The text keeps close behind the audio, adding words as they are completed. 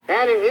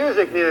And in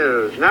music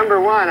news,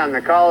 #1 on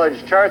the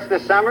college charts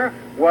this summer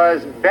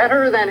was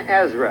Better Than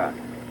Ezra.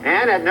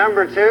 And at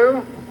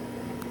 #2,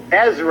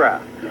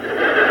 Ezra.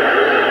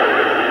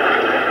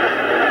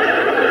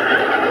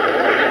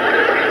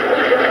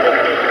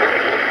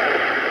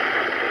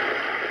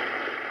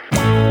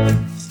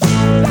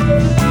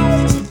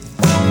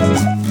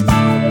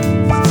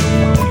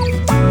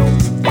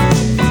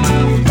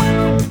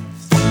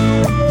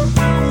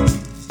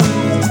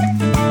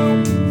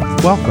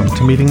 Welcome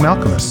to Meeting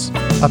Malcolmus,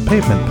 a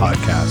pavement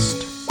podcast.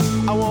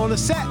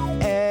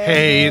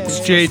 Hey,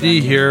 it's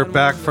JD here,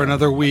 back for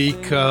another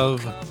week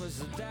of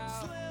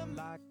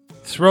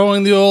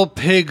throwing the old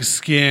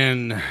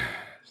pigskin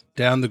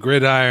down the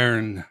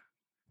gridiron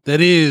that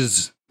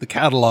is the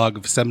catalog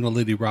of seminal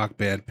indie rock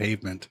band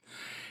Pavement,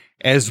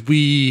 as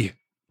we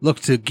look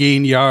to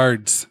gain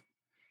yards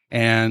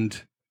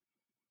and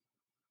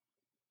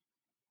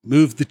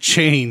move the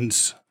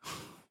chains,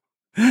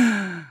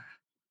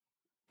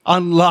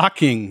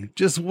 unlocking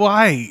just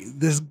why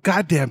this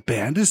goddamn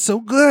band is so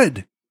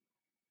good.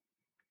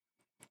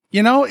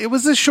 You know, it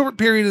was a short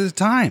period of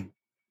time.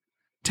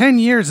 10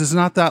 years is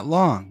not that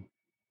long.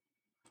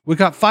 We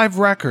got 5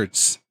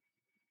 records.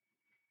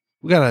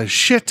 We got a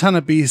shit ton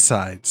of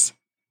B-sides.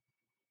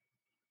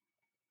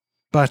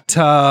 But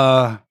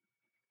and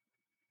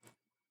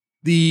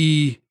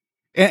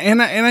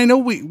I know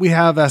we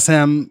have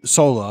SM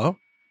solo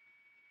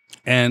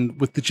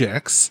and with the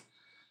Jicks,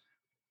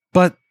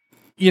 but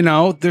you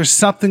know, there's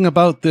something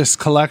about this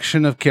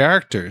collection of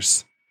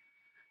characters.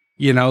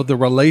 You know, the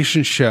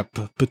relationship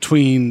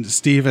between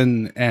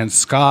Stephen and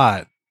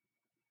Scott,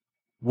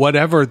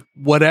 whatever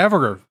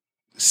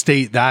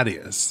state that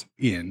is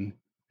in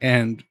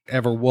and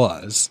ever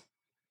was.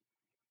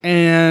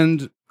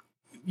 And,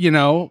 you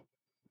know,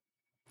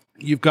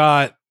 you've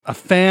got a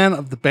fan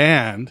of the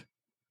band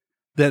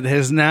that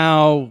has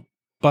now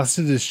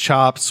busted his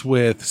chops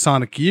with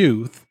Sonic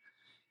Youth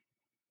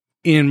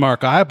in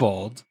Mark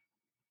Eybold.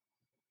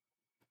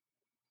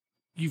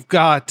 You've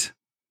got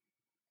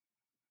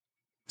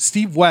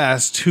Steve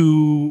West,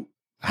 who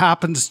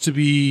happens to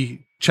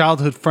be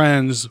childhood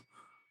friends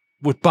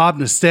with Bob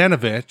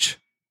Nastanovich,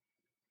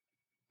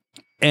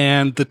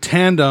 and the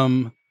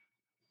tandem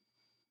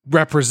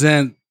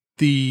represent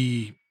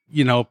the,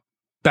 you know,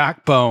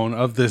 backbone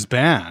of this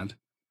band.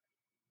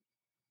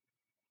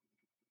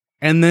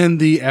 And then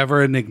the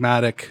ever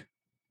enigmatic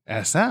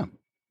SM.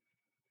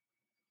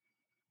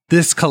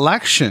 This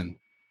collection,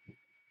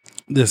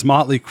 this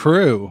motley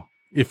crew,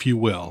 if you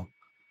will,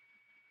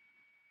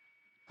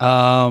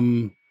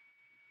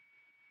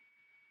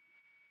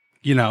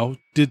 you know,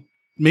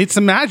 made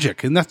some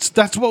magic, and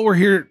that's what we're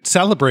here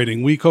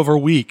celebrating week over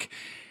week.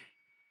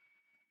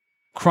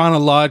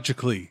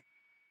 Chronologically,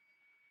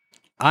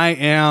 I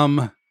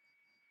am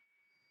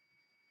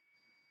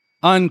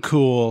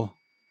uncool,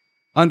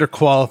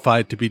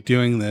 underqualified to be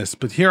doing this,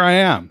 but here I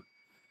am.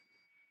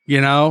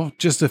 You know,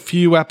 just a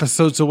few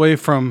episodes away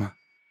from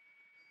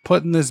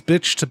putting this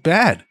bitch to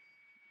bed.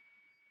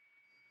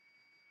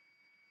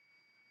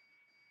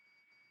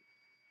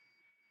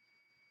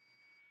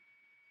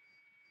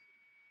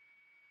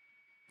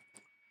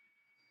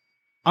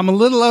 I'm a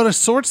little out of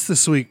sorts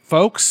this week,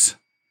 folks.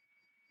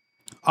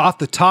 Off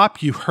the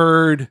top, you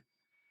heard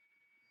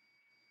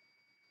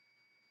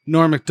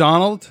Norm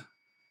Macdonald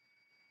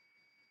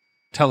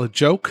tell a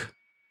joke.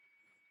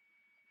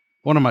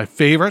 One of my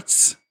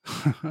favorites.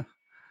 He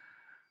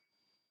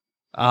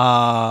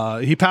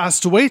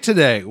passed away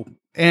today.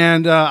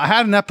 And I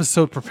had an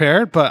episode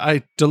prepared, but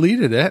I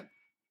deleted it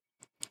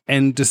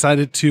and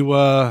decided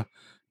to,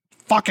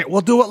 fuck it,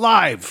 we'll do it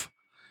live.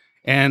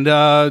 And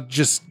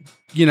just,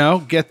 you know,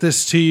 get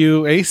this to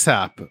you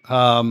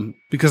ASAP.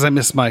 Because I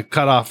missed my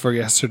cutoff for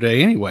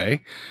yesterday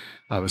anyway.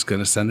 I was going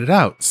to send it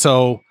out.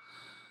 So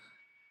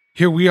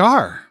here we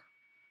are.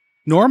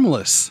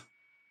 Normalists.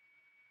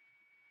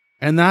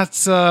 And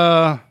that's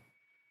a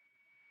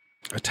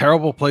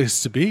terrible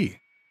place to be.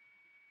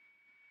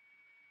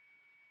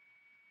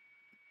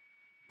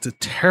 It's a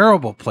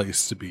terrible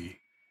place to be.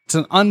 It's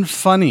an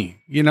unfunny.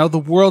 You know, the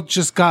world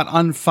just got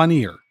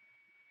unfunnier.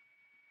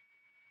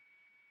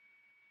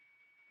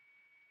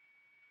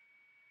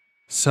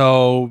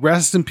 So,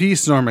 rest in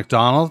peace, Norm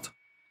Macdonald.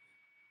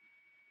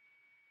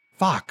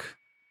 Fuck.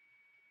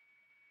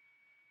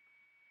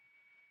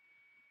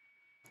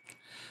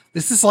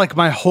 This is like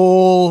my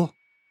whole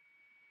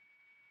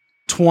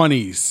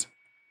 20s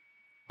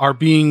are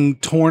being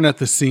torn at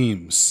the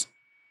seams.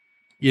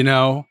 You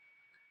know?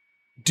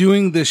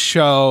 Doing this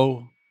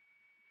show,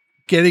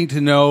 getting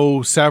to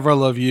know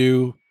several of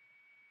you,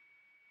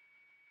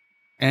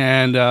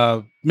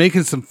 and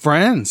making some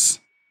friends.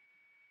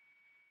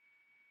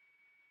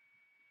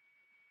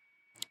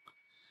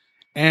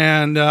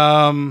 And,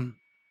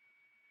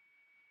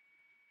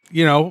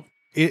 you know,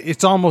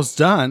 it's almost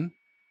done.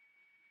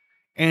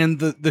 And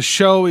the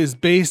show is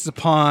based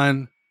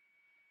upon,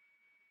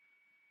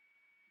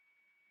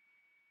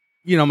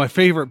 you know, my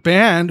favorite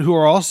band, who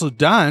are also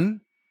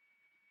done,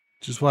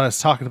 which is what I was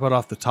talking about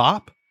off the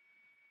top.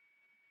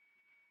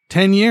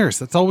 10 years.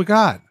 That's all we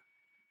got.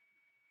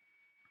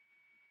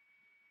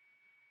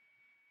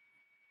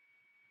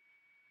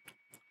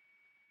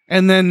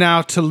 And then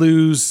now to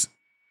lose,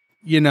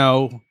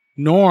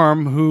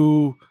 Norm,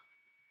 who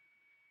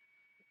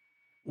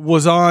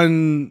was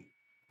on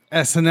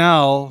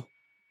SNL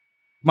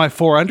my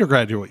 4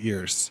 undergraduate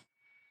years.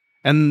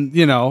 And,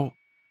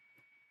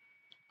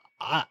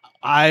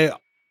 I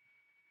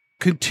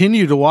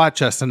continue to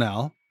watch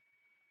SNL,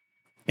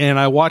 and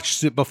I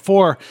watched it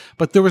before,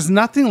 but there was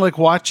nothing like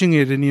watching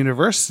it in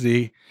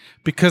university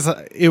because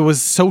it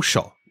was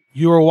social.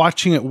 You were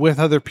watching it with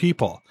other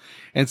people.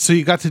 And so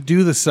you got to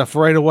do this stuff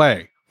right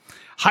away.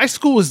 High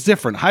school was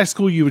different. High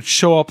school, you would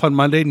show up on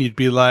Monday and you'd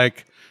be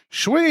like,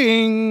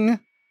 swing,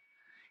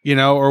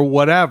 or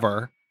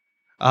whatever.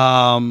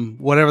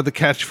 Whatever the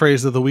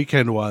catchphrase of the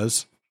weekend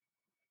was.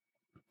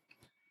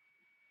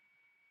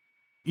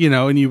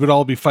 And you would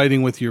all be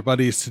fighting with your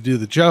buddies to do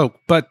the joke.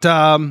 But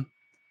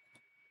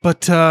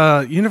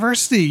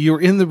university, you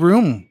were in the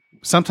room.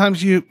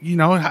 Sometimes you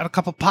had a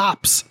couple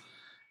pops,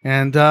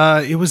 and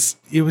it was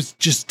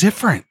just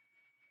different.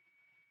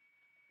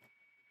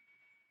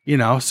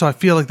 So I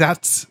feel like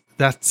that's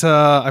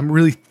I'm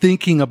really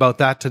thinking about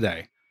that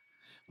today,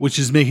 which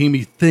is making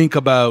me think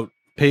about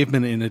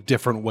Pavement in a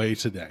different way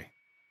today.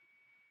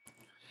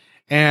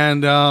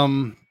 And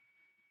so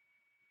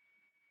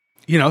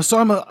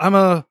I'm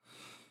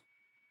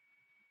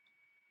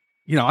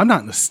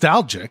not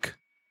nostalgic,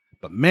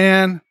 but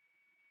man,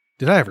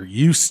 did I ever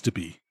used to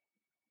be.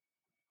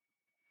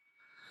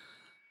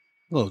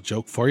 A little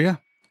joke for you.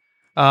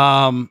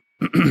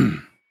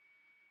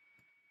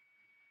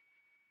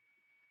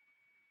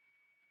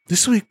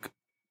 This week,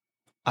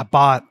 I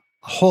bought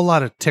a whole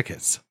lot of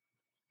tickets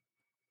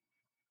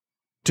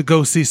to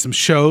go see some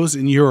shows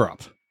in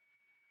Europe.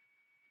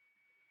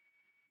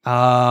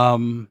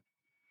 Yeah,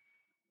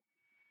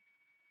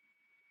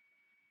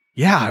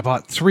 I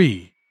bought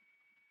 3.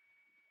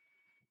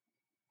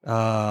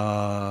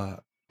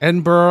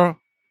 Edinburgh,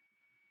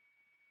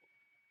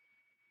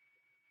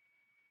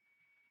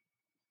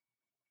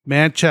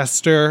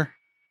 Manchester,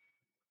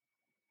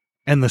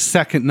 and the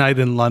second night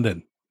in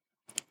London.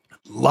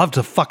 Love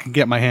to fucking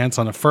get my hands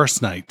on a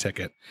first night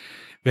ticket.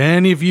 If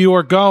any of you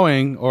are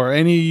going, or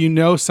any of you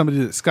know somebody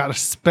that's got a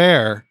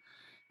spare,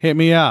 hit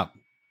me up.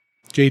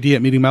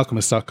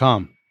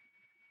 JD@meetingmalcolmus.com.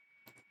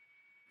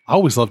 I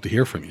always love to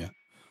hear from you.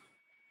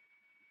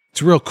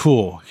 It's real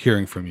cool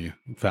hearing from you,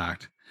 in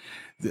fact.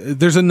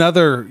 There's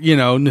another,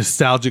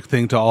 nostalgic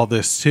thing to all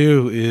this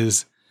too,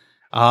 is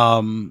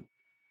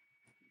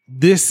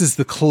this is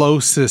the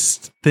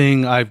closest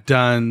thing I've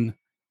done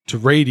to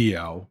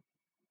radio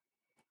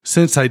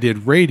since I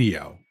did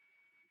radio.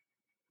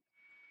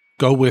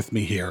 Go with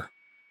me here.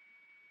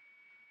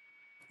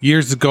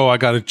 Years ago, I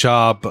got a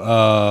job.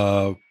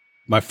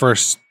 My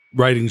first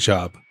writing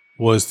job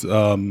was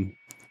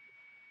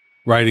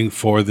writing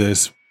for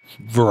this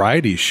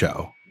variety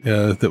show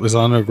that was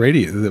on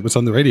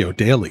the radio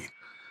daily.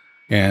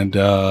 And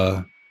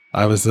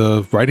I was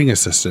a writing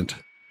assistant.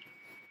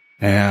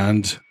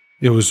 And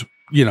it was,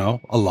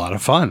 a lot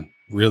of fun.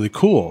 Really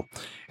cool.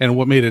 And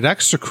what made it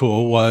extra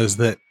cool was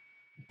that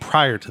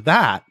prior to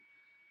that,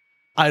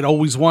 I'd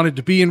always wanted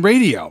to be in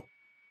radio.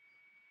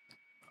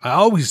 I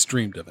always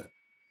dreamed of it,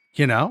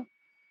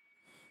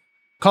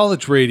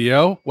 College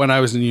radio, when I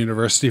was in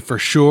university, for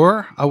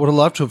sure, I would have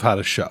loved to have had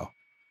a show.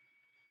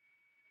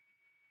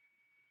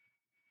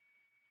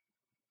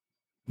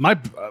 My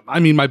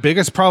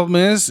biggest problem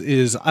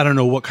is I don't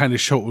know what kind of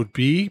show it would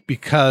be,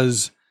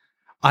 because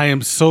I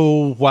am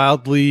so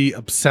wildly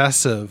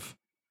obsessive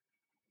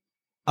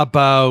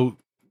about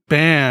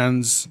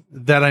bands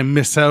that I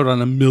miss out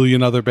on a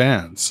million other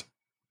bands,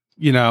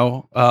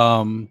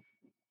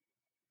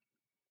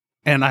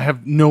 and I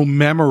have no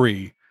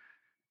memory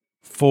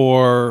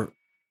for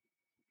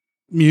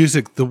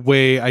music the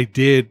way I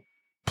did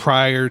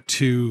prior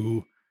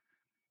to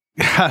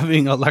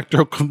having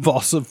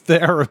electroconvulsive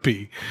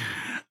therapy.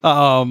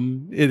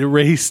 It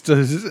erased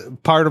a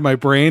part of my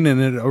brain,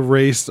 and it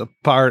erased a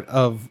part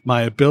of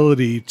my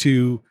ability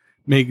to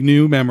make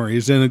new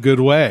memories in a good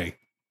way.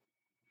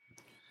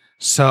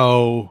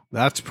 So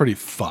that's pretty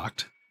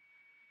fucked.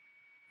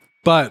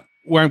 But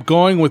where I'm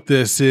going with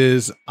this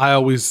is I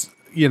always,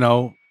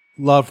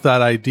 loved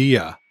that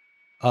idea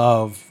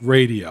of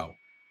radio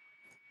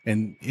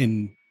and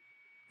in,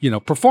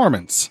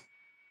 performance.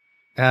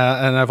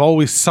 And I've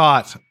always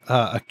sought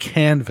a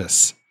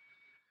canvas.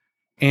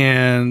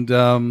 And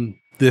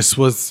this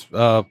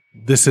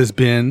has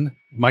been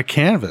my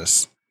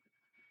canvas,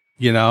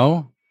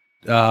 to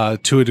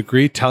a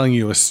degree, telling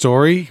you a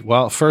story.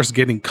 Well, first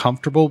getting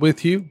comfortable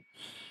with you,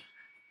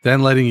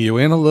 then letting you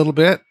in a little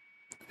bit.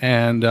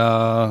 And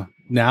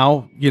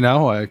now,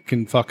 I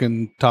can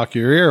fucking talk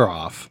your ear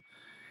off.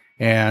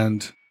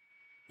 And,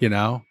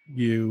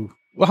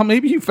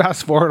 maybe you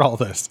fast forward all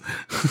this.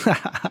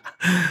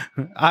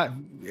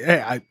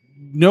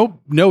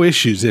 No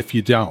issues if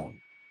you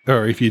don't,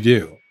 or if you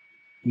do.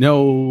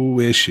 No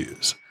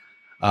issues.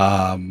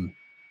 Yeah.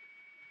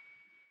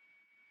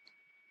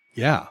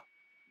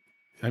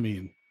 I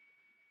mean,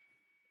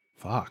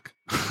 fuck.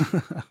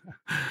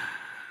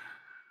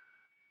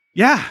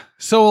 Yeah.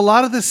 So a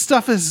lot of this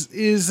stuff is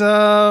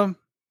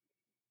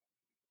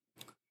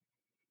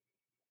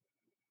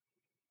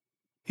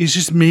is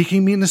just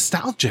making me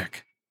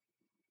nostalgic.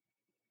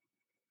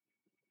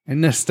 And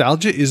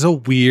nostalgia is a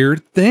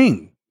weird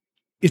thing.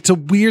 It's a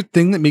weird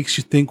thing that makes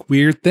you think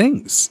weird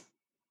things.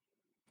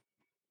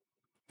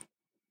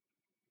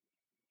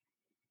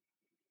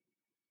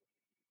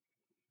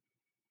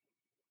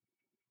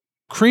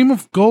 Cream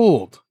of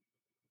Gold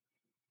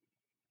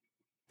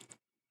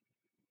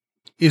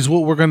is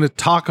what we're going to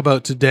talk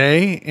about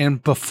today.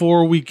 And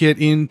before we get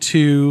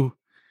into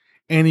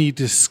any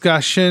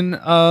discussion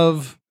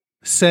of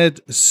said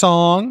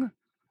song,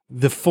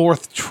 the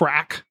fourth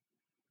track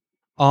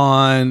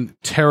on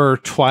Terror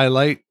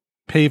Twilight,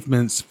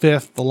 Pavement's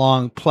fifth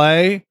long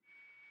play,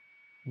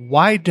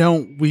 why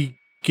don't we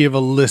give a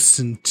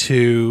listen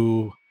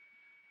to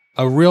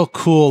a real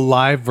cool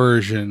live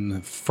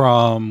version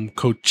from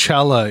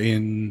Coachella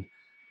in,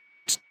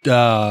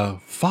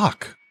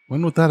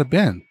 when would that have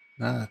been?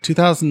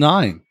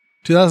 2009,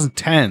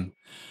 2010,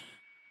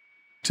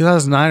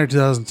 2009 or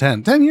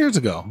 2010, 10 years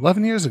ago,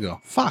 11 years ago.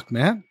 Fuck,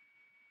 man.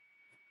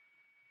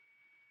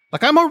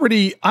 Like I'm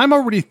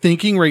already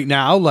thinking right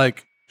now,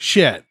 like,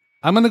 shit,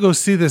 I'm going to go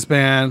see this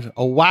band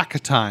a whack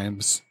of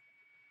times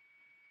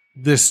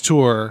this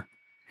tour.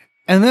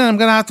 And then I'm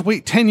going to have to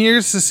wait 10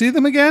 years to see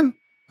them again.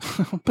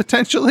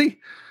 Potentially.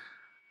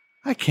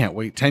 I can't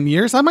wait 10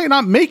 years. I might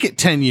not make it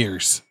 10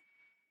 years.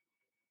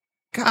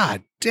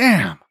 God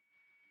damn.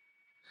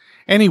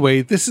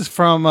 Anyway, this is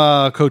from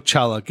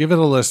Coachella. Give it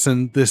a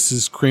listen. This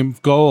is Cream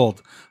of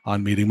Gold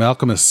on Meeting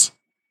Malcolmus,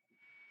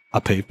 a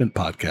Pavement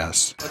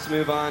podcast. Let's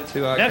move on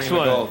to Next Cream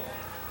one. of Gold.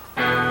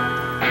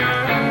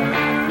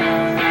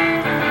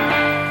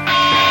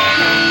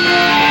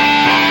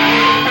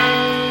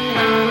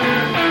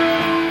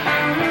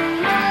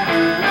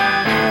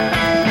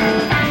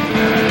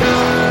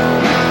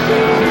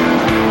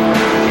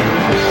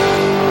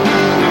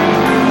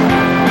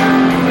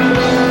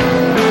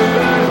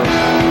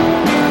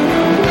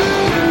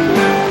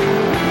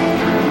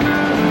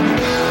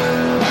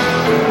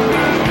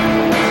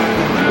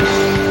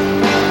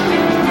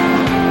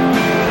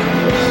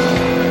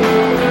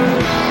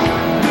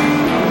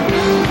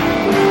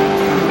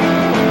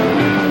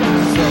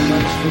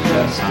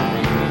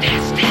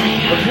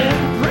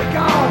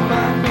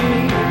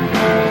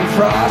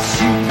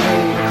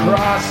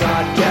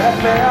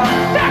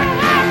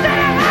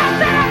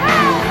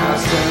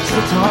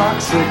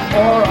 Toxic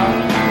aura,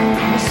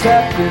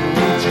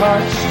 deceptively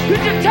touched.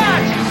 Who'd you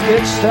touch?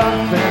 Stitched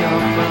up in a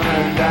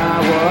mind. I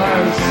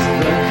was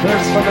the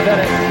curse from the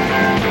Vedic.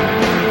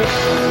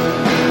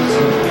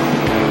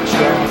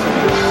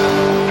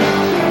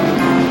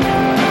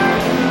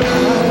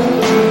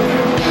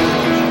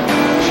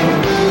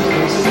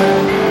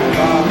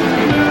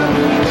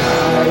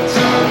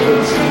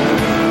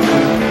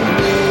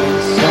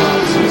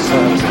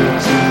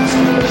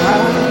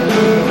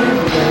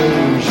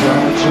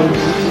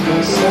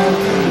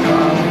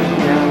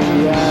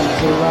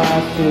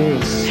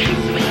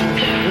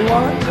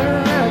 Wander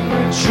and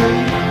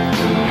retreat,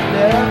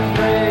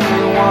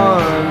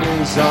 everyone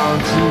is on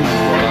to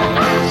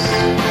us.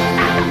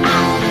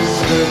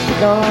 Skip the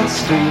gone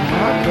street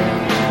market,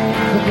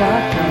 the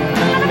black and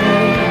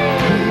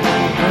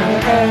an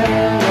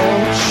arrow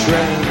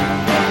train.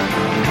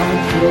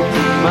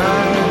 Conflicted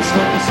minds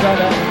when we start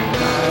up,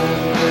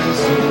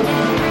 minds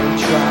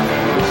try.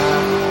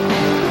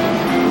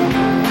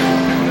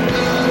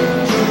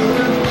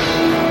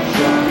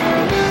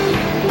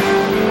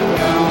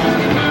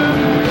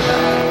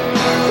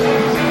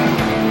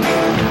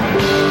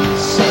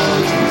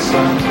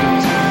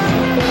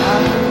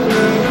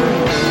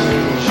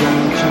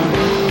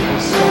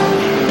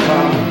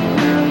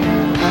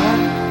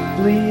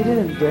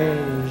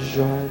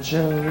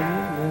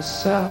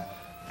 Myself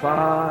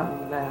far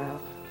now.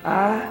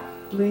 I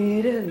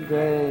bleed in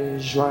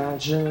beige.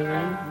 Why'd you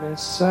leave me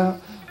so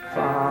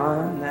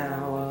far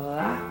now? Well,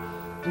 I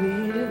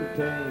bleed in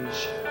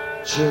beige.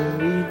 Why'd you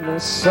leave me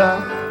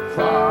so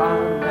far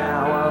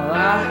now? Well,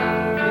 I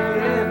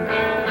bleed in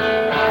beige.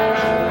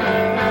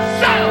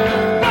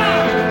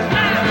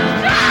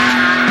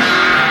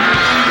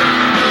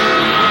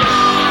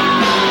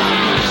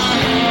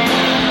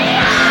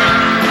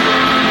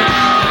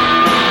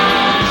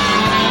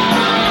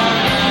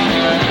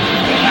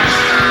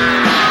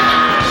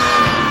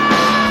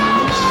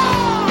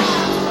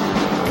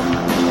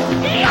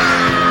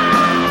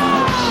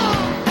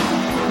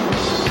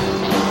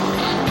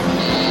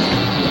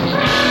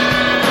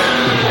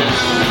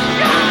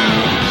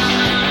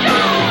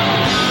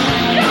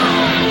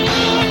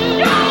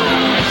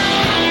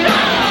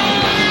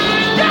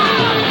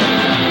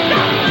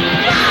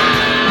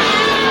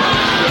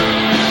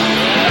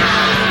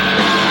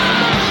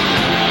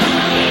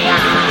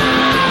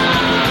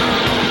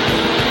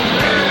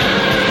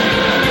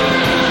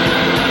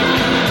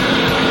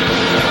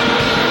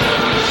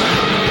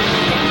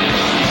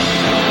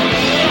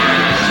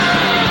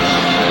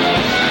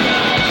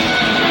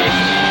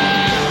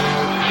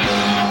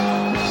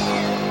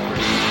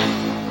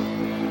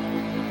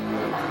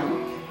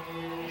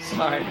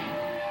 Sorry.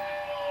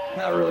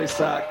 That really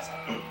sucked.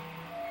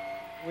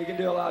 We can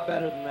do a lot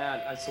better than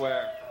that, I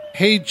swear.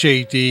 Hey,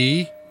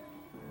 JD.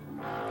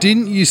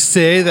 Didn't you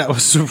say that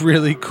was a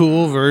really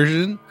cool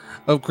version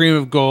of Cream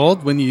of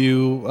Gold when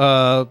you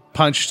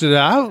punched it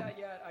out?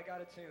 Yeah, I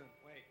got a tune.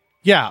 Wait.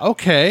 Yeah,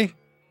 okay.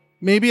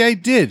 Maybe I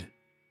did.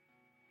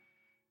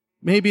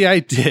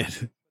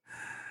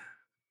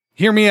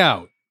 Hear me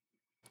out.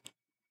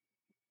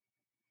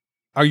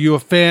 Are you a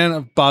fan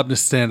of Bob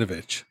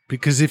Nastanovich?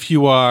 Because if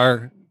you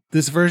are,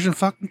 this version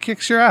fucking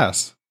kicks your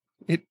ass.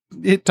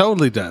 It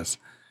totally does.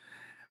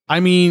 I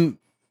mean,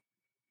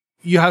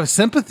 you have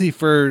sympathy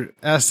for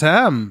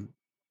SM.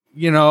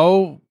 You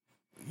know,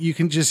 you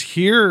can just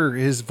hear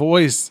his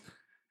voice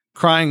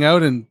crying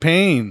out in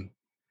pain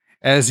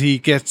as he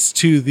gets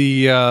to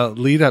the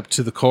lead up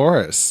to the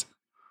chorus.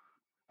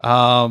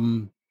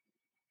 But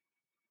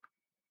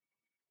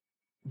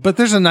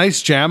there's a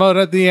nice jam out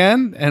at the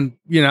end, and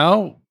you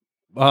know,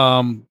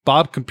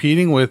 Bob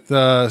competing with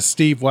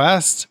Steve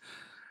West,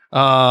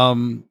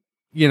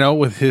 you know,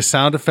 with his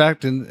sound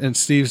effect, and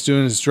Steve's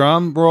doing his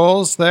drum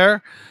rolls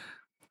there.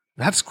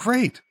 That's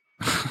great.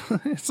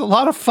 It's a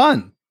lot of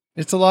fun.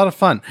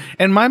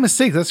 And My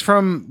Mistake, that's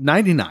from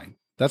 99.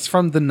 That's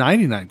from the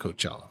 99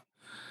 Coachella.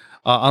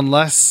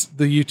 Unless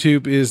the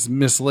YouTube is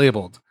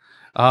mislabeled.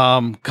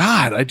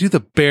 God, I do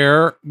the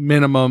bare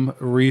minimum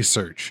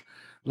research.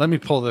 Let me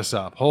pull this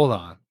up. Hold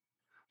on.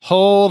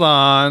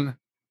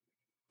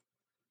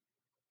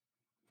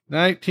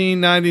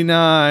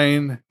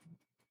 1999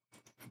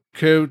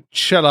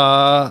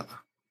 Coachella.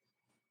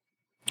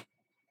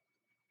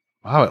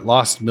 Wow, it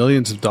lost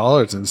millions of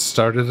dollars and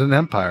started an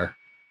empire.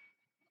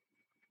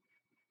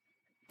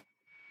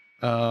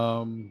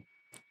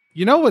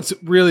 You know what's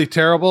really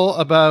terrible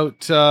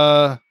about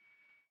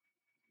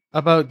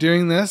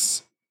doing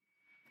this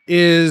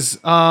is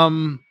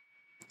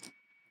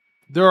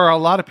there are a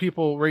lot of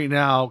people right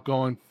now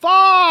going,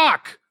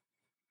 fuck,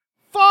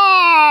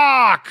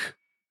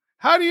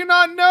 how do you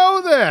not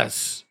know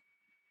this?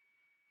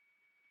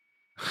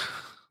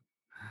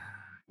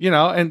 You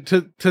know, and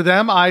to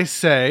them I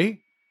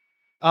say,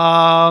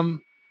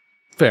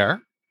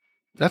 fair.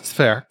 That's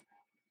fair.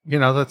 You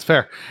know, that's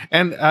fair.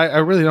 And I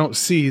really don't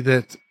see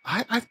that.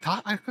 I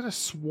thought I could have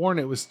sworn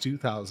it was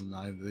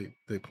 2009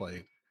 they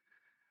played.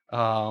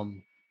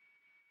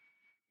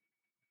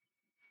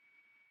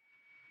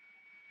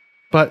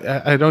 But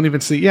I don't even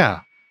see,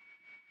 yeah.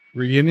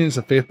 Reunions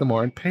of Faith No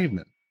More and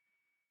Pavement.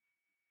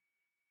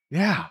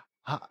 Yeah,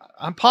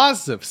 I'm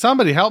positive.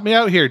 Somebody help me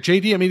out here.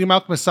 JD at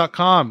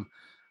MediumAlchemist.com.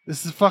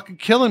 This is fucking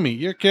killing me.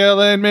 You're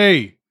killing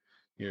me.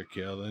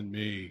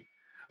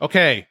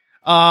 Okay.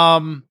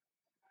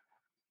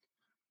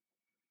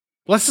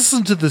 Let's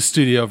listen to the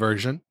studio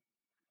version.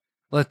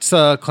 Let's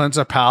cleanse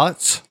our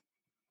palates,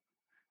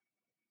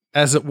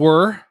 as it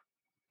were.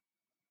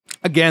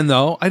 Again,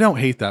 though, I don't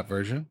hate that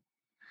version.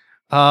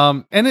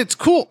 And it's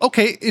cool.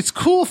 Okay, it's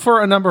cool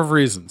for a number of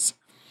reasons.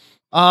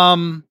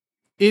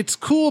 It's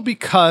cool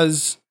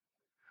because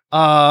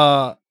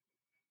I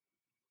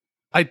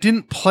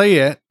didn't play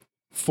it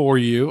for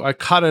you. I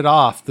cut it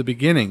off the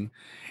beginning.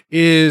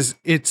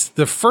 It's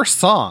the first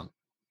song.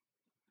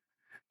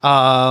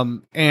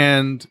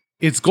 And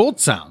it's Gold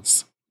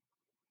Sounds.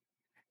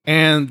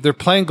 And they're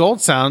playing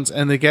Gold Sounds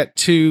and they get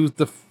to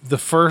the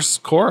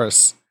first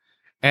chorus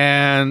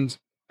and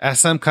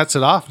SM cuts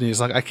it off and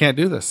he's like, I can't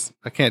do this.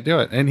 I can't do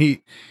it. And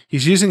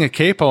he's using a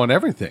capo and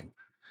everything.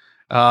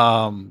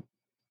 I'm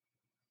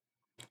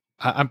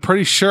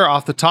pretty sure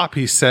off the top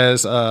he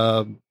says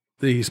that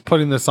he's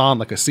putting this on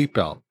like a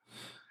seatbelt.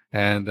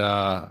 And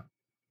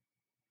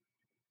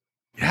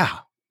yeah.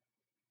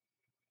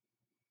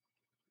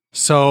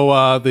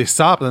 So they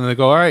stop and they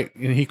go, all right.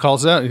 And he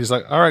calls out and he's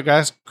like, all right,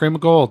 guys, Cream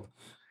of Gold.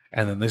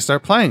 And then they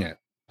start playing it.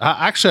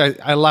 Actually,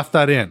 I left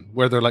that in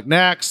where they're like,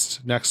 next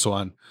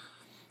one.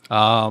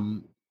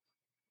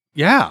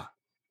 Yeah.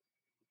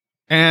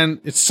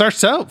 And it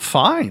starts out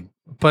fine,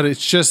 but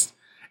it's just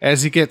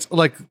as he gets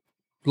like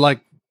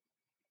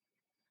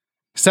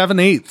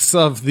 7/8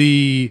 of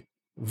the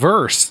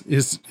verse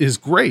is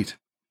great.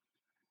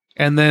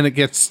 And then it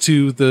gets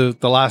to the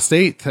last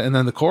eighth and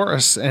then the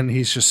chorus and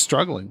he's just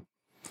struggling.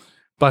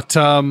 But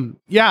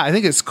yeah, I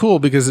think it's cool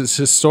because it's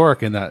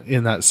historic in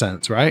that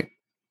sense, right?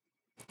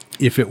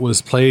 If it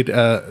was played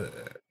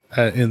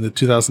in the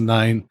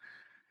 2009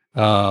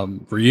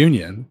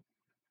 reunion,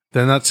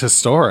 then that's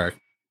historic.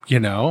 You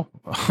know,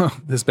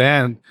 this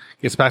band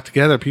gets back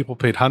together. People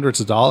paid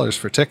hundreds of dollars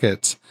for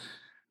tickets,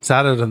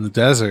 sat out in the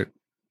desert,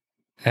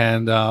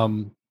 and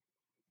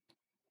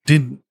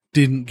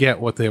didn't get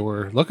what they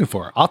were looking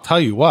for. I'll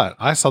tell you what,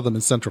 I saw them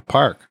in Central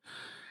Park,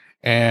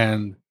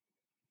 and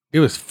it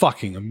was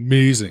fucking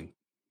amazing.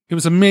 It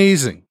was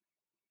amazing.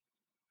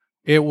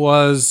 It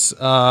was,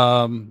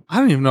 I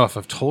don't even know if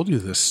I've told you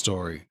this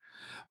story,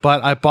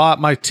 but I bought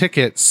my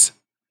tickets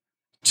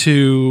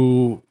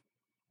to,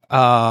 they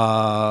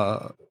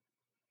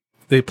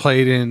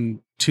played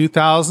in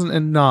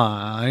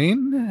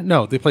 2009.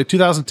 No, they played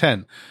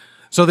 2010.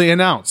 So they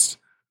announced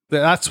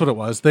that's what it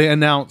was. They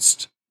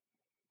announced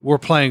we're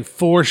playing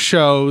 4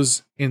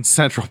 shows in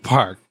Central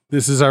Park.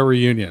 This is our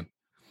reunion.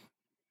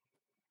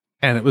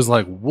 And it was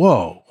like,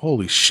 whoa,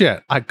 holy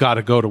shit, I got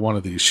to go to one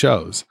of these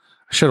shows.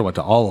 I should have went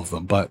to all of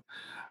them, but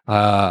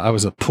I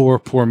was a poor,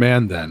 poor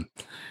man then.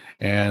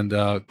 And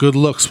good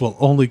looks will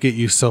only get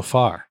you so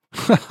far.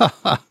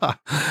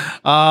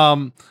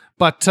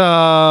 But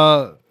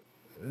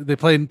they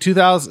played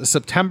in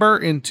September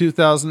in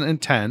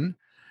 2010.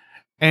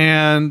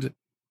 And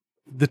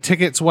the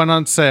tickets went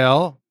on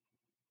sale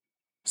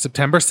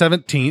September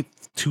 17th,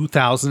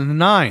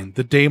 2009,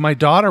 the day my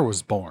daughter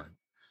was born.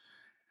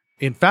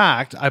 In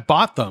fact, I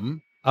bought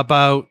them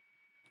about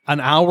an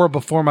hour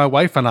before my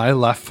wife and I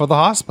left for the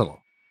hospital.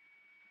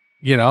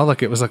 You know,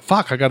 like it was like,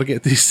 fuck, I got to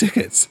get these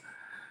tickets.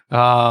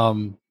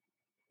 So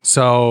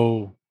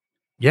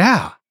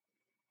yeah,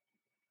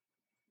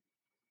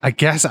 I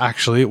guess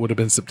actually it would have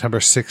been September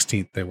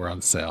 16th they were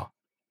on sale.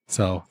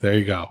 So there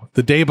you go.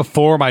 The day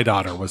before my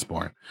daughter was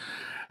born.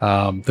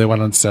 They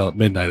went on sale at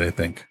midnight, I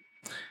think.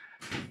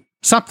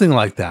 Something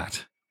like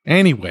that.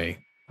 Anyway,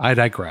 I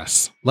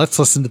digress. Let's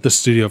listen to the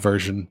studio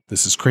version.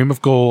 This is Cream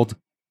of Gold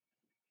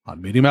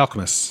on Medium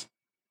Alchemist,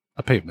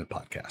 a Pavement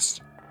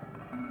podcast.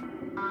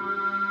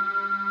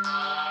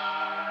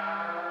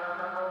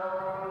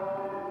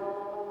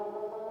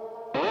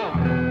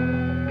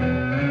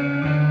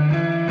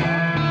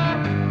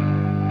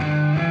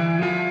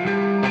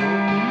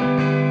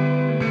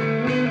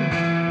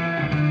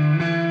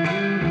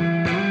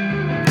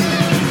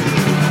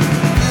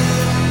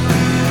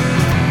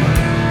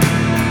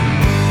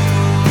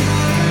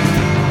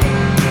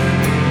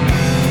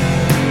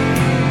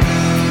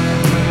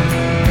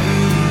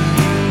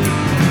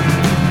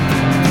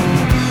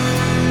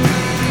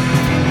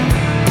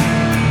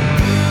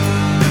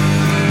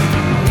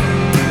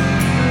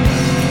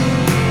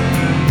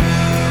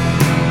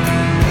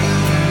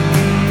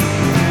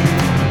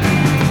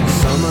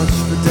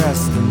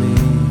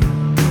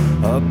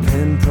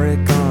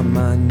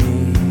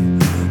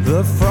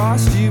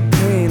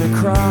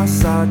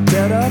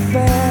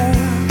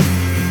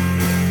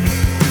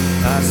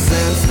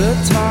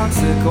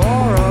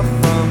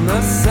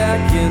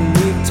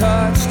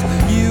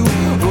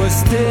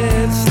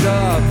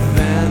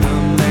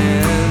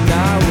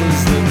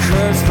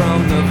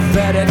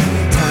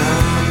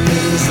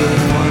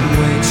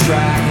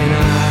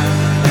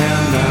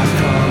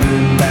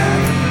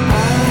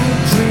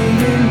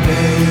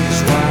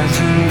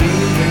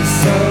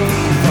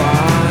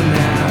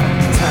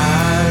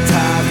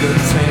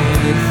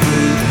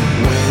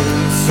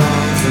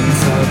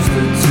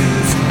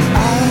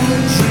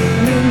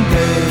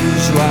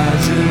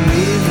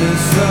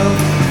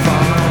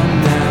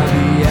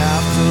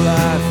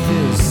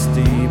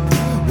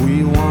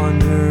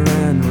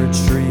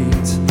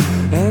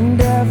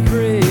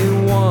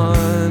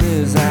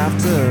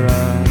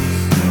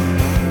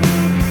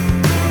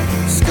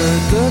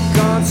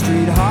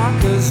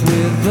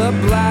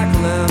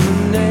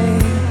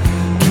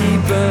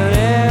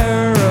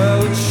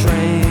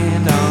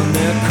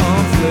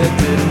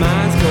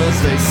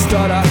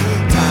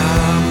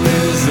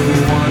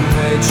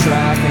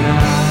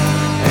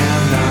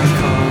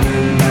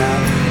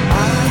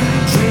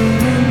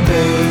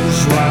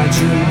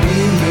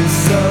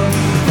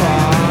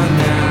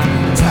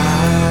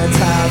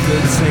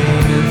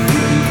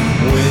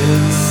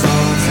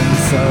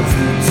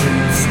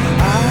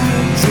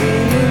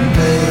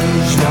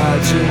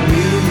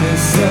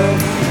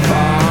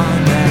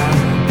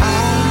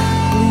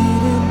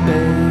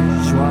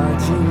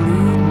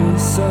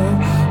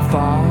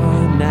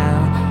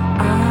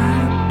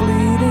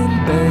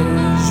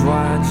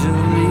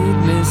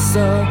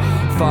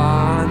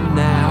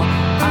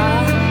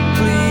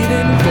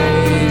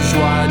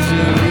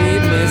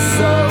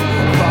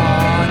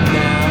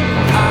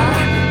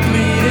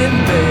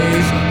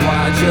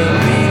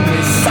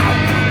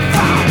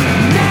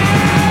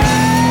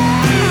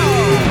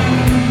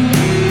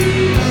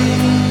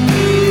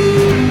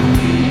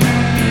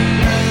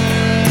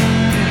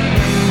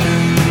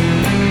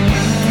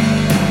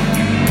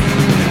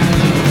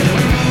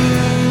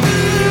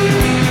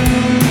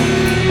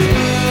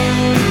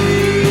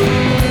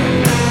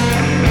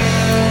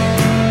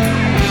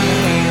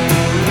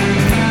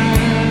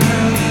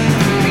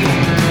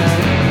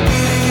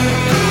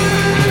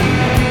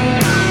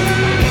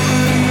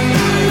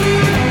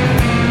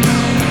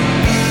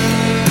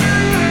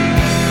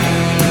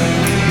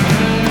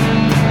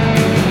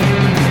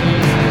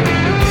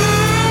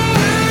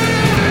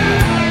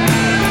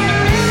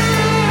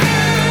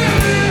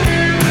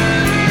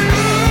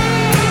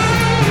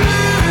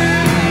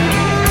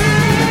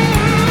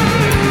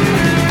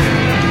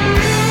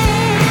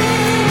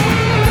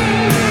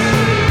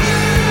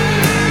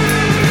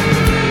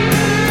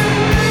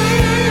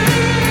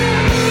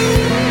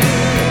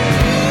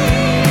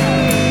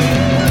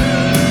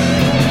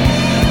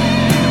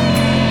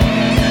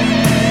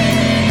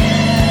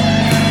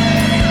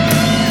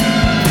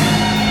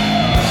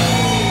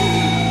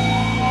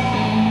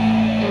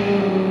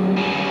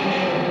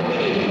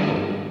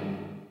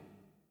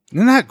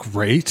 Isn't that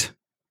great?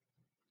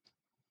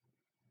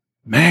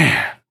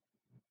 Man.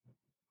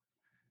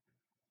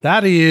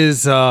 That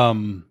is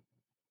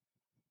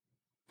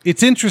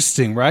it's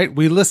interesting, right?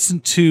 We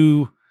listened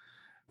to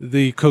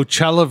the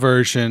Coachella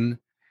version,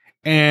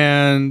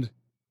 and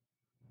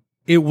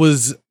it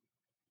was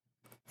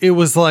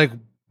like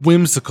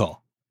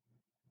whimsical,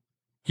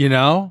 you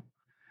know?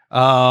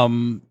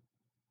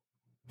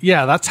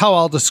 Yeah, that's how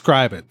I'll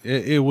describe it.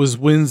 It was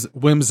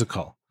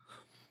whimsical.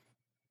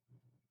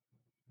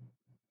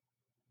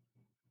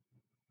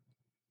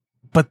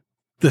 But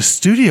the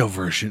studio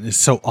version is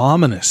so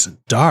ominous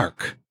and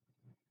dark,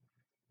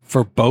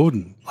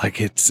 foreboding. Like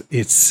it's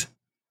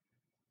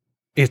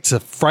a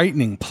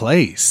frightening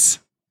place.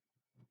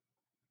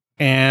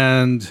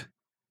 And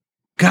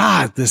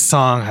God, this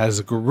song has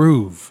a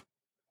groove.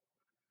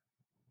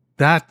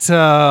 That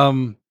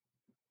that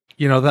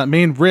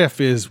main riff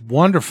is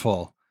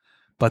wonderful,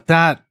 but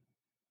that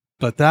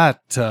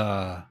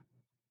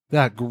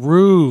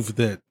groove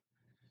that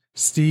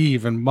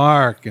Steve and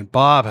Mark and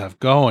Bob have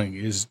going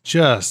is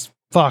just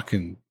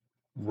fucking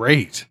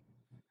great.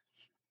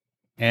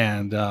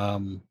 And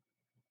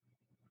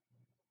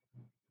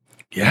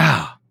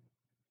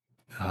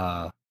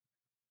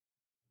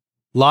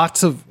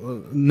lots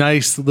of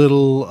nice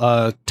little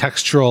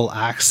textural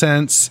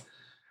accents.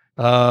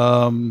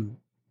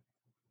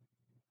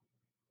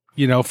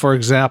 For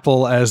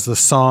example, as the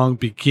song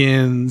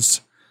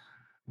begins,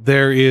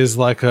 there is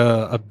like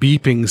a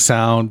beeping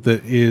sound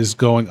that is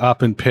going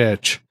up in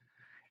pitch.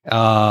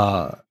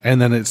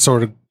 And then it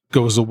sort of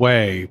goes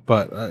away.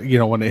 But,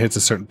 when it hits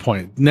a certain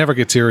point, it never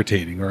gets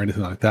irritating or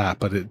anything like that,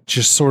 but it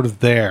just sort of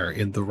there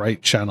in the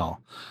right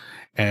channel.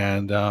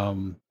 And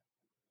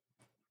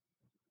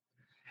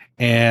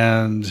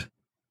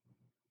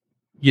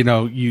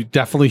you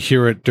definitely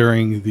hear it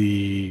during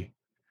the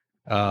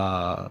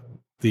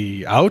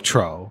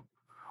outro,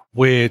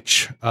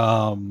 which,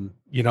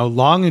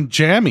 long and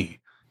jammy.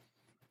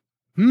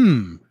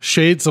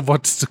 Shades of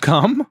what's to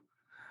come.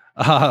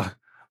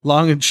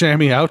 Long and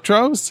jammy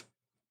outros.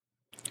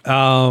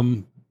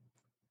 God,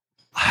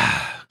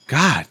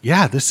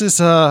 yeah, this is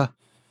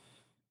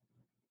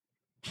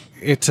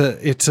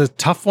it's a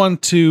tough one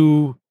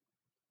to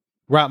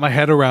wrap my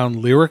head around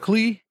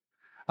lyrically.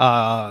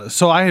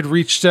 So I had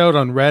reached out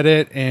on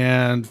Reddit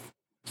and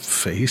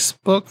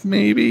Facebook,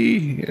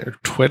 maybe, or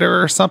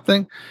Twitter or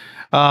something.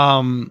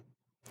 Like,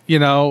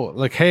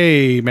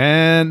 hey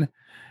man,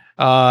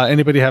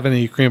 anybody have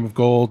any Cream of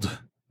Gold,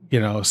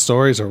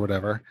 stories or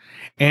whatever?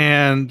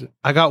 And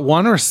I got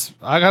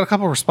I got a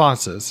couple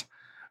responses.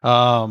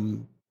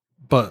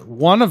 But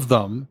one of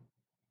them,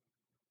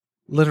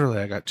 literally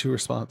I got 2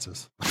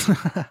 responses.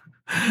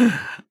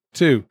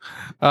 2.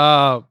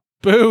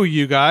 Boo,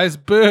 you guys,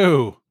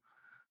 boo.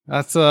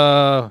 That's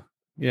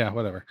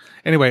whatever.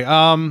 Anyway,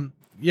 I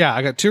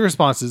got 2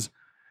 responses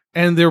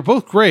and they were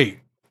both great.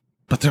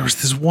 But there was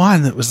this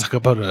one that was like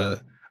about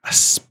a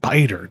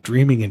spider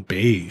dreaming in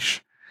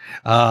beige.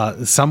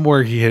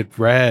 Somewhere he had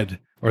read,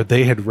 or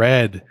they had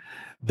read,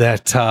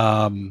 that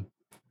a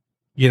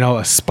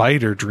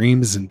spider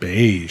dreams in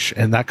beige,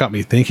 and that got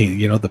me thinking.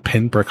 The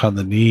pinprick on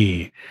the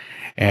knee,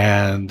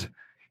 and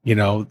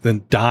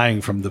then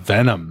dying from the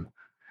venom,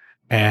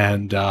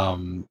 and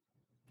and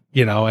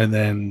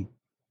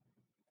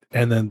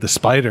then the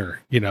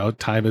spider.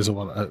 Time is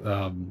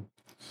one.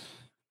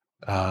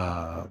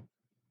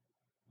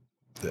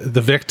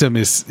 The victim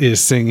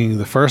is singing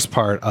the first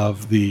part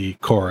of the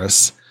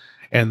chorus,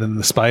 and then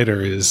the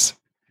spider is,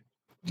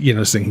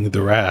 singing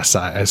the rest,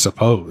 I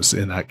suppose,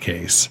 in that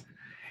case,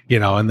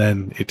 and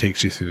then it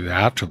takes you through the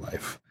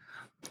afterlife.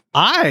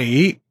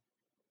 I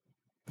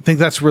think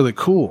that's really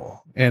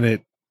cool.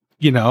 And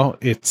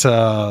it's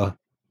I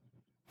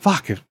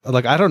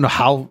don't know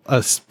how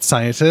a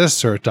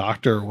scientist or a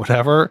doctor or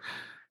whatever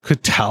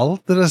could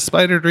tell that a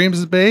spider dreams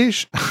is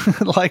beige.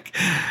 Like,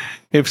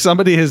 if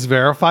somebody has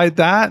verified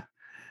that,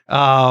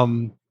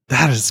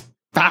 that is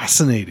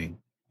fascinating,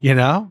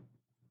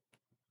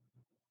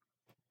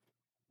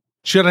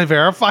 Should I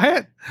verify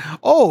it?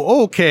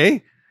 Oh,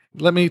 okay.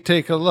 Let me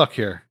take a look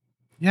here.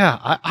 Yeah,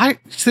 I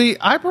see.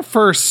 I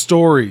prefer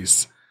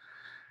stories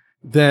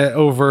that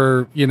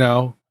over,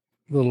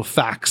 little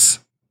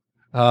facts.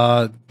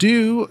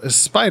 Do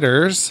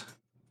spiders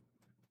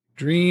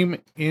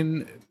dream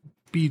in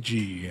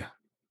BG?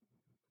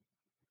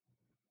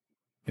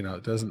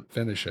 It doesn't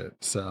finish it.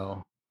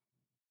 So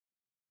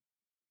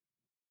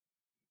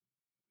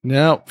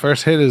no,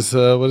 first hit is,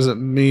 what does it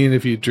mean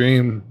if you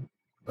dream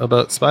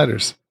about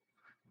spiders?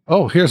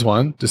 Oh, here's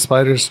one. Do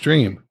spiders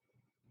dream?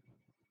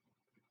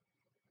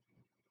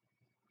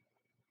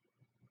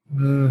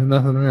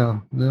 Nothing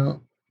real.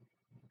 No.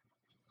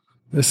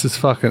 This is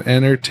fucking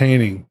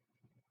entertaining.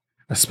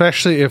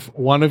 Especially if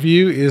one of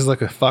you is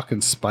like a fucking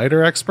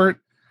spider expert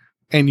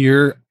and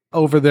you're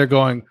over there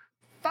going,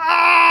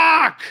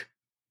 fuck!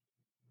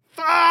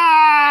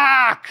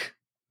 Fuck!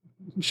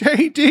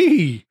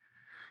 JD!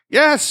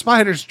 Yeah,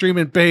 spiders dream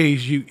in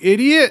beige, you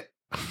idiot!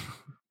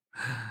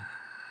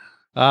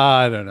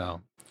 I don't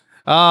know.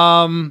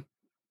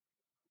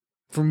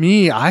 For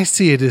me, I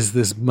see it as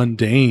this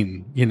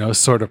mundane,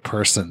 sort of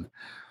person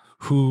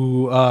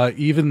who,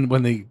 even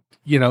when they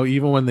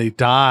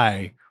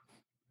die,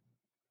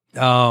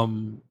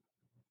 even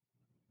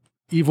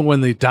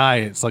when they die,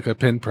 it's like a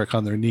pinprick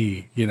on their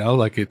knee,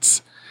 like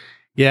it's,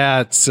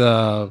 yeah, it's,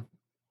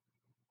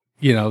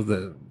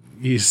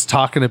 he's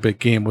talking a big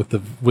game with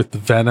the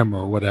venom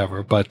or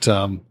whatever, but,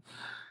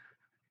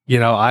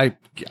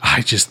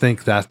 I just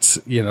think that's,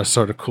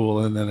 sort of cool.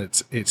 And then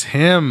it's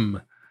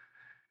him,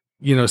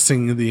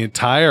 singing the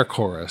entire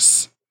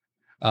chorus.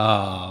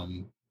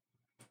 And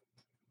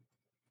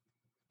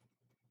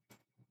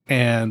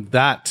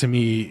that to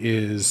me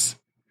is,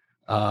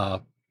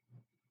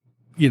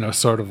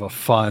 sort of a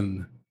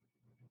fun,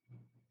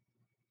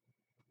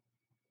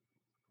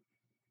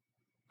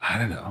 I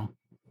don't know,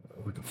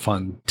 like a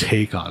fun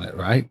take on it,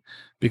 right?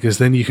 Because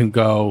then you can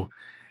go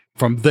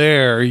from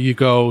there, you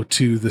go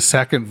to the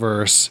second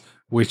verse,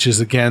 which is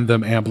again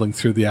them ambling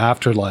through the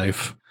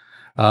afterlife.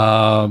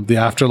 The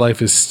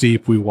afterlife is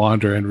steep, we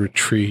wander and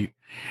retreat,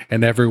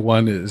 and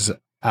everyone is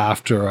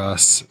after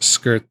us.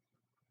 Skirt.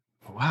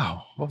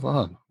 Wow, hold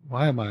on.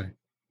 Why am I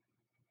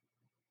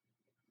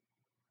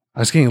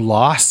was getting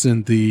lost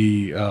in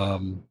the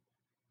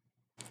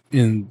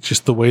in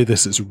just the way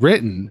this is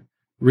written,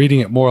 reading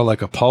it more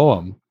like a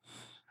poem.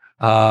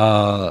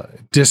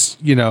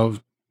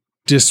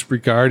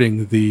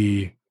 Disregarding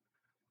the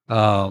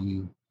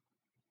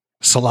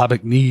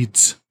syllabic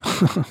needs.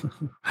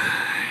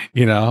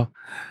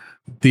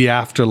 The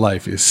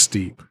afterlife is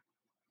steep.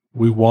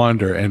 We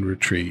wander and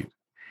retreat,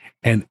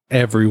 and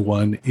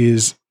everyone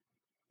is.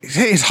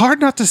 It's hard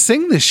not to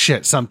sing this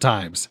shit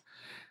sometimes.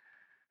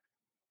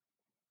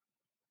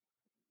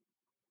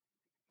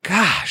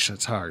 Gosh,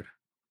 that's hard.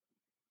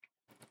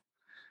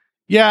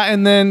 Yeah,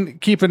 and then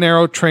keep an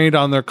arrow trained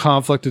on their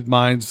conflicted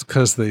minds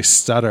because they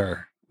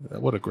stutter.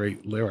 What a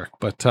great lyric.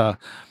 But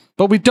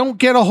we don't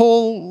get a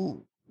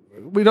whole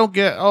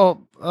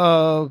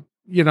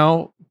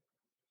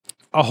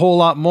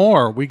lot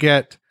more. We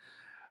get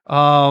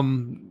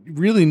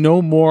really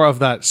no more of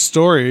that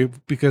story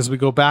because we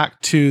go back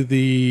to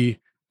the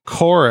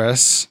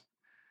chorus,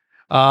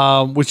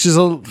 which is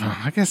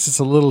I guess it's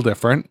a little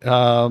different.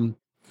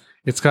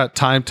 It's got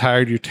time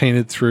tired, you're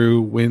tainted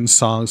through wind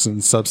songs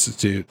and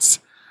substitutes.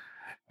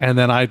 And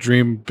then I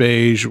dream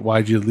beige,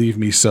 why'd you leave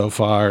me so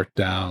far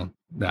down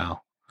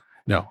now?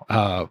 No,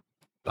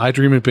 I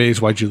dream in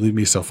beige, why'd you leave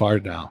me so far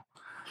down?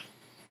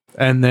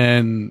 And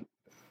then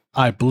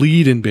I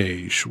bleed in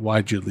beige,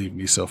 why'd you leave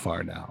me so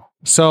far now?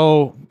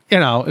 So,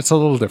 it's a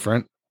little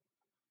different.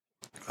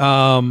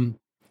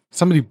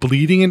 Somebody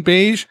bleeding in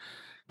beige,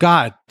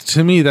 God,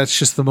 to me, that's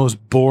just the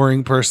most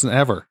boring person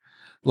ever.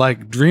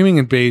 Like dreaming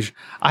in beige.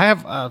 I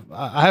have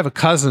a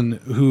cousin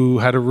who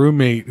had a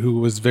roommate who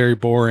was very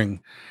boring,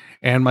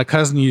 and my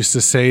cousin used to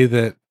say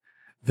that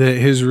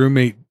his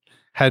roommate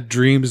had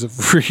dreams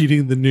of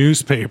reading the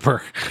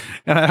newspaper,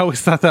 and I always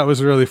thought that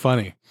was really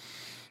funny.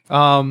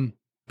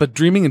 But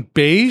dreaming in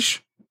beige,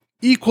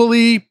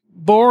 equally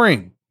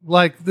boring.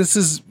 Like this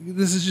is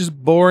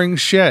just boring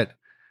shit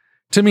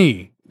to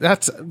me.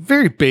 That's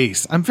very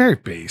base. I'm very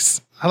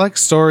base. I like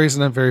stories,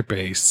 and I'm very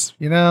base.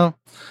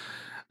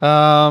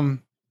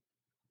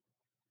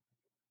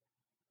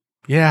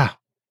 Yeah,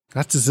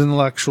 that's as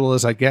intellectual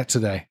as I get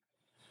today.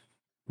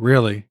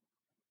 Really?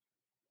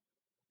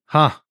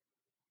 Huh.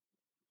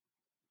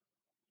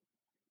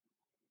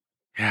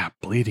 Yeah,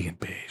 bleeding in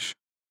beige.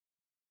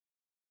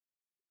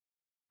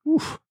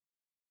 Oof.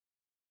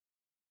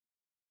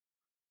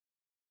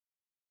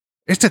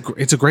 It's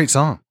a great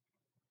song.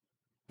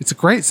 It's a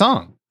great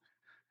song.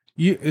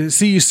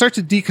 You start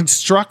to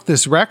deconstruct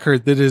this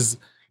record that is,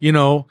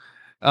 to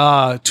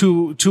a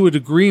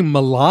degree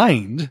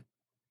maligned.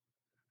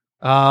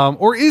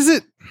 Or is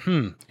it,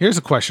 here's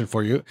a question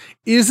for you.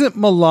 Is it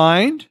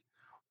maligned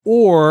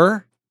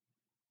or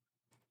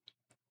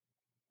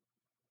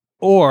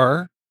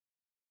oh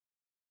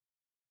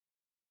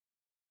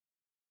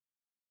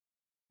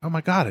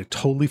my God, I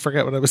totally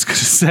forgot what I was going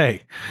to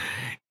say.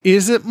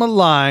 Is it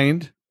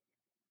maligned?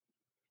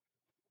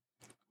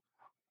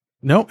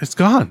 No, it's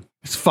gone.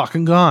 It's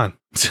fucking gone.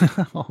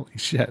 Holy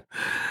shit.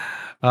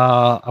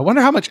 I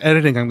wonder how much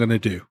editing I'm going to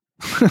do.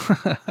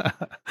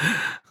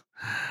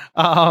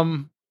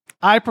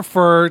 I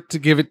prefer to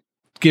give it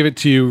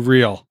to you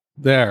real.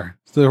 There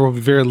will be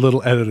very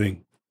little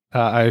editing.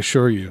 I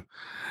assure you.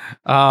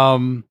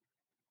 I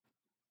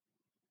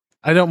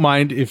don't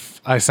mind if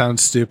I sound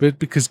stupid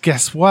because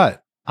guess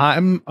what?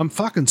 I'm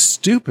fucking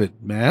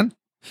stupid, man.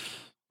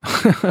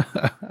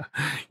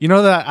 You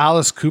know that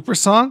Alice Cooper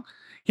song?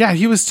 Yeah,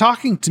 he was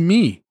talking to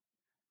me.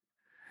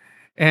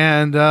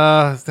 And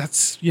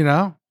that's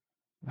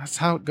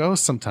how it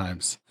goes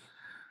sometimes.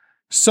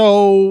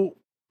 So,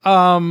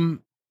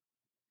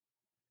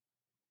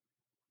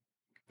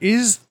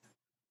 is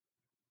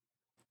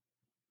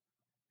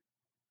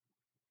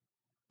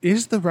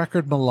the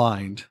record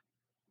maligned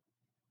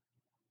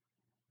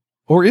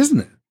or isn't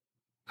it?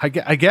 I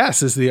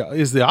guess is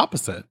the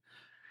opposite.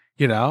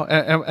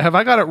 Have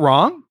I got it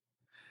wrong?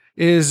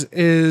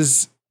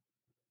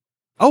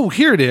 Oh,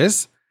 here it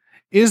is.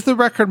 Is the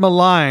record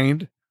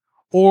maligned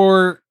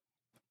or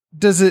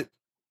is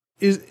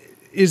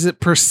is it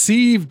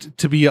perceived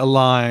to be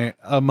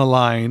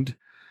maligned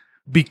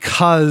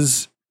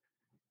because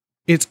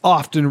it's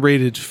often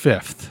rated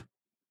 5th?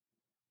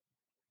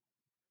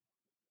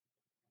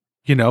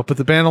 You know, but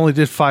the band only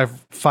did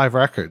five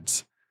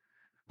records.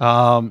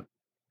 I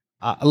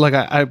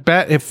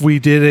bet if we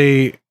did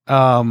maybe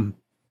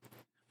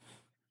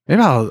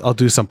I'll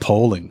do some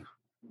polling,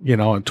 you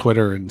know, on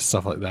Twitter and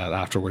stuff like that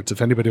afterwards,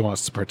 if anybody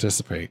wants to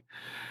participate.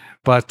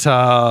 But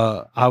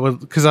I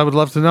would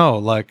love to know,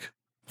 like,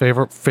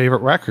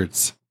 favorite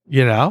records,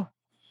 you know,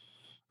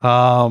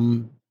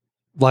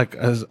 like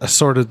a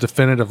sort of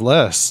definitive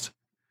list.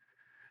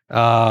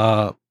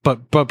 But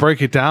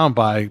break it down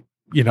by,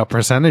 you know,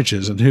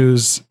 percentages and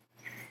who's,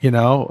 you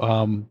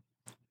know,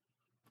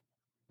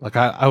 like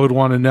I would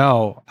want to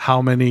know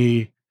how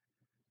many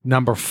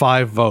number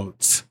 5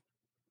 votes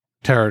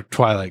Terror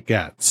Twilight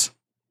gets.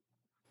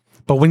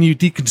 But when you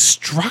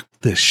deconstruct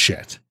this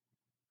shit,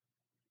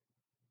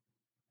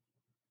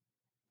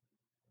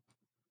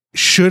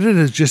 should it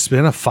have just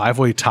been a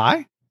 5-way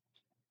tie?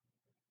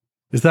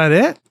 Is that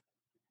it?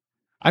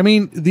 I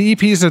mean, the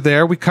EPs are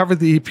there. We covered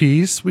the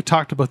EPs. We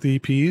talked about the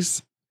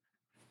EPs.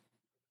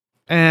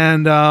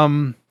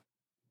 And,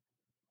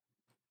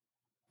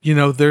 you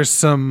know, there's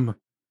some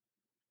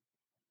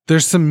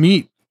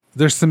meat.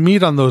 There's some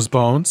meat on those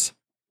bones.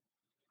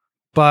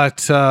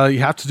 But you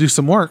have to do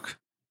some work.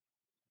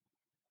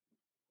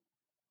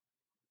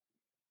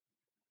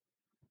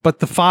 But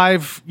the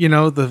 5, you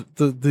know, the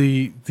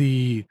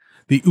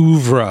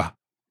oeuvre,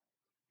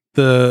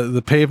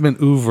 the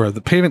pavement oeuvre,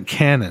 the pavement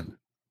canon,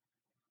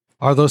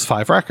 are those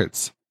 5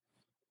 records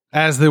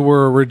as they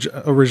were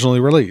originally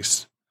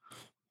released.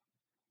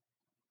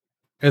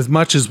 As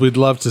much as we'd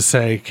love to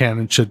say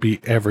canon should be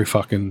every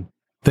fucking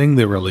thing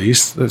they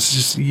released, that's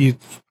just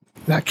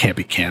that can't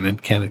be canon.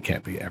 Canon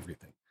can't be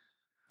everything.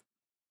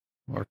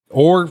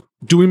 Or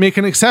do we make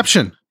an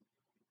exception?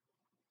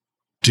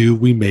 Do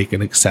we make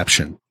an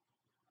exception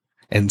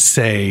and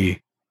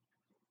say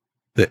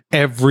that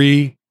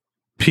every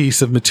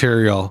piece of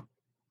material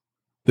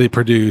they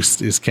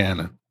produced is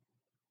canon?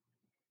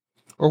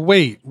 Or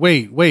wait,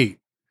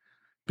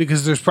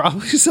 because there's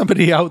probably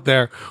somebody out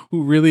there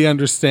who really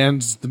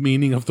understands the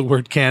meaning of the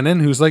word canon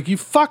who's like, you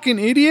fucking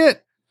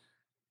idiot.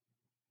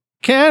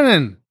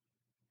 Canon.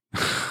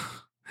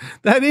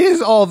 That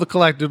is all the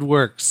collected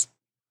works.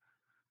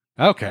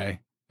 Okay.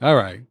 All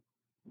right.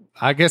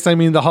 I guess I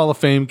mean the Hall of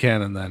Fame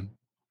canon then.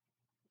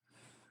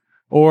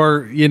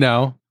 Or, you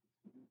know,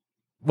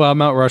 well,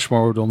 Mount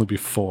Rushmore would only be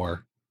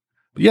 4.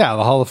 But yeah,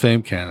 the Hall of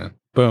Fame canon.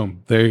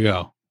 Boom. There you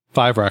go.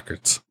 5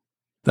 records.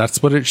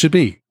 That's what it should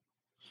be.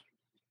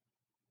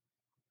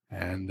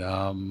 And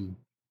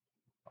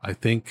I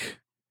think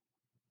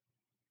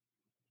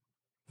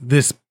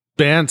this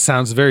band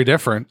sounds very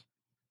different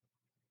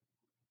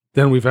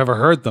than we've ever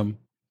heard them.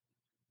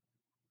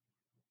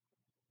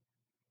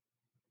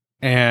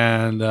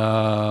 And,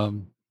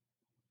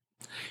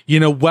 you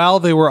know, while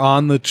they were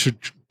on the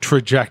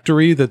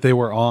trajectory that they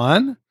were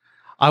on,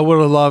 I would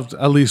have loved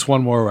at least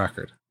one more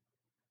record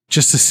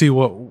just to see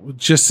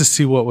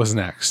what was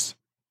next.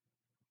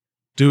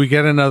 Do we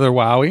get another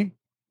Wowie?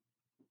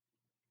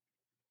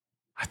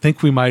 I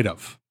think we might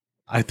have.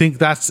 I think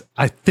that's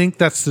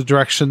the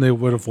direction they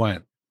would have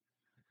went.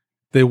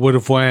 They would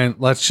have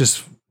went, let's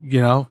just, you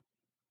know,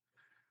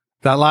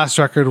 that last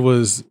record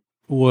was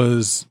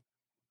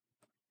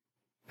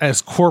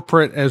as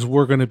corporate as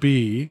we're going to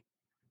be,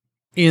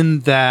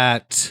 in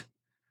that,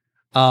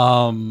 you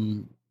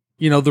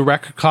know, the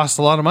record cost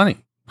a lot of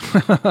money.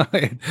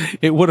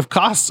 It would have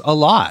cost a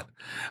lot.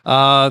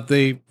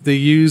 They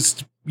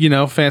used, you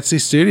know, fancy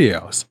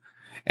studios,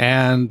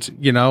 and,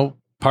 you know,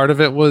 part of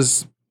it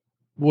was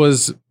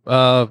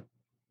done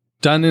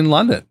in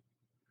London,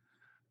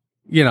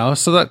 you know,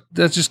 so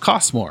that just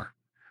costs more.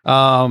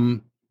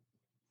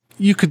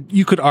 You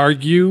could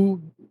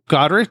argue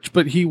Godrich,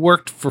 but he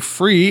worked for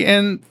free,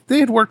 and they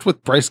had worked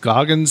with Bryce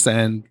Goggins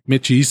and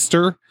Mitch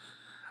Easter.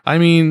 I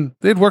mean,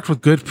 they'd worked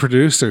with good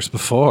producers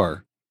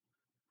before.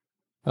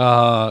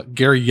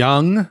 Gary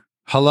Young,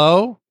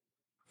 hello,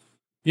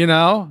 you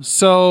know,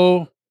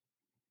 so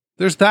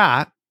there's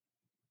that.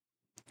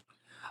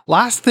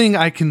 Last thing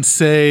I can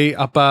say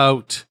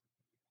about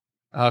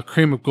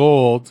Cream of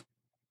Gold,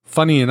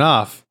 funny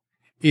enough,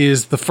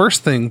 is the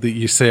first thing that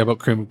you say about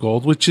Cream of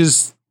Gold, which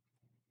is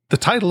the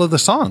title of the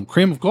song,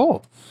 Cream of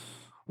Gold.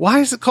 Why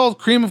is it called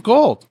Cream of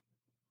Gold?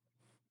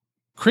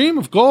 Cream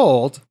of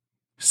Gold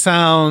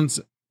sounds...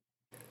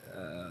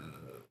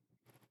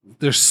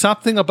 there's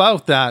something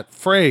about that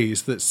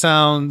phrase that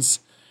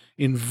sounds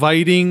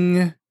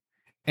inviting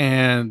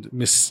and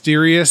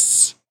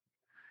mysterious,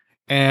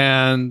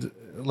 and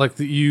like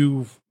that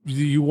you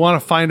want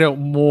to find out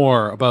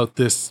more about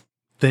this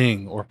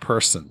thing or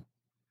person,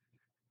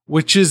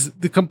 which is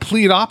the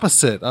complete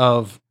opposite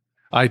of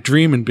I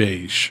dream in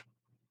beige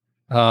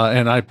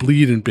and I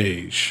bleed in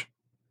beige,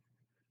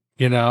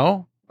 you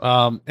know?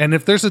 And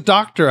if there's a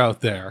doctor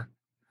out there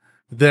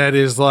that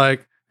is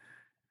like,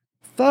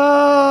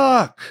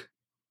 fuck,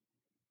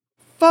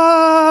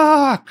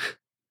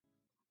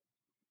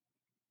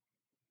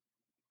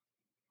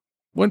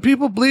 When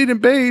people bleed in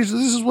beige,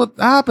 this is what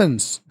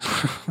happens.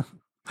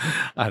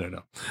 I don't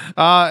know.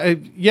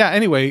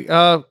 Anyway,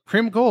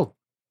 Cream of Gold.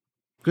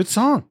 Good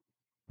song,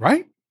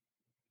 right?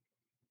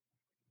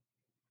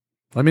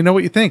 Let me know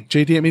what you think.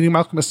 JD at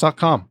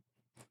meetingmalcolmist.com.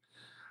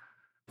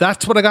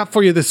 That's what I got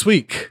for you this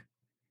week.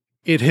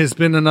 It has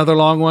been another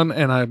long one,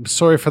 and I'm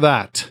sorry for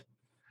that.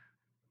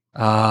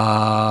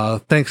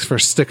 Thanks for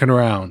sticking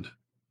around.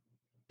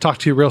 Talk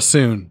to you real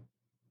soon.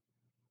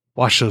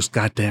 Wash those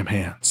goddamn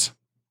hands.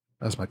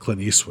 That's my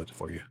Clint Eastwood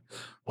for you.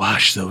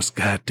 Wash those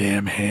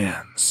goddamn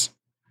hands.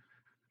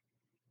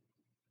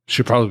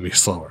 Should probably be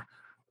slower.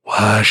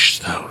 Wash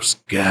those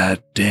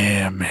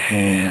goddamn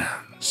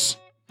hands.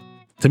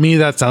 To me,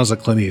 that sounds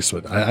like Clint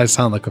Eastwood. I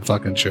sound like a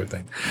fucking sure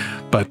thing.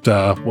 But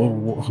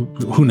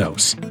who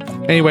knows?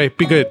 Anyway,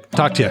 be good.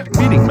 Talk to you.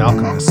 Meeting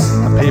Malcolmus,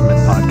 a pavement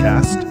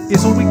podcast,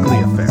 is a weekly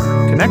affair.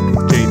 Connect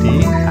with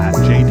JD at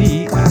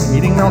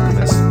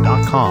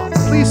meetingmalcolmus.com.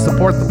 Please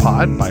support the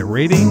pod by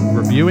rating,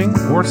 reviewing,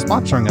 or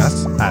sponsoring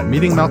us at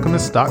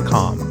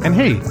meetingmalcolmus.com. And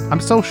hey, I'm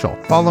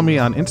social. Follow me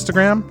on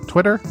Instagram,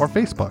 Twitter, or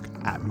Facebook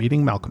at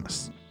Meeting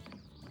Malcolmus.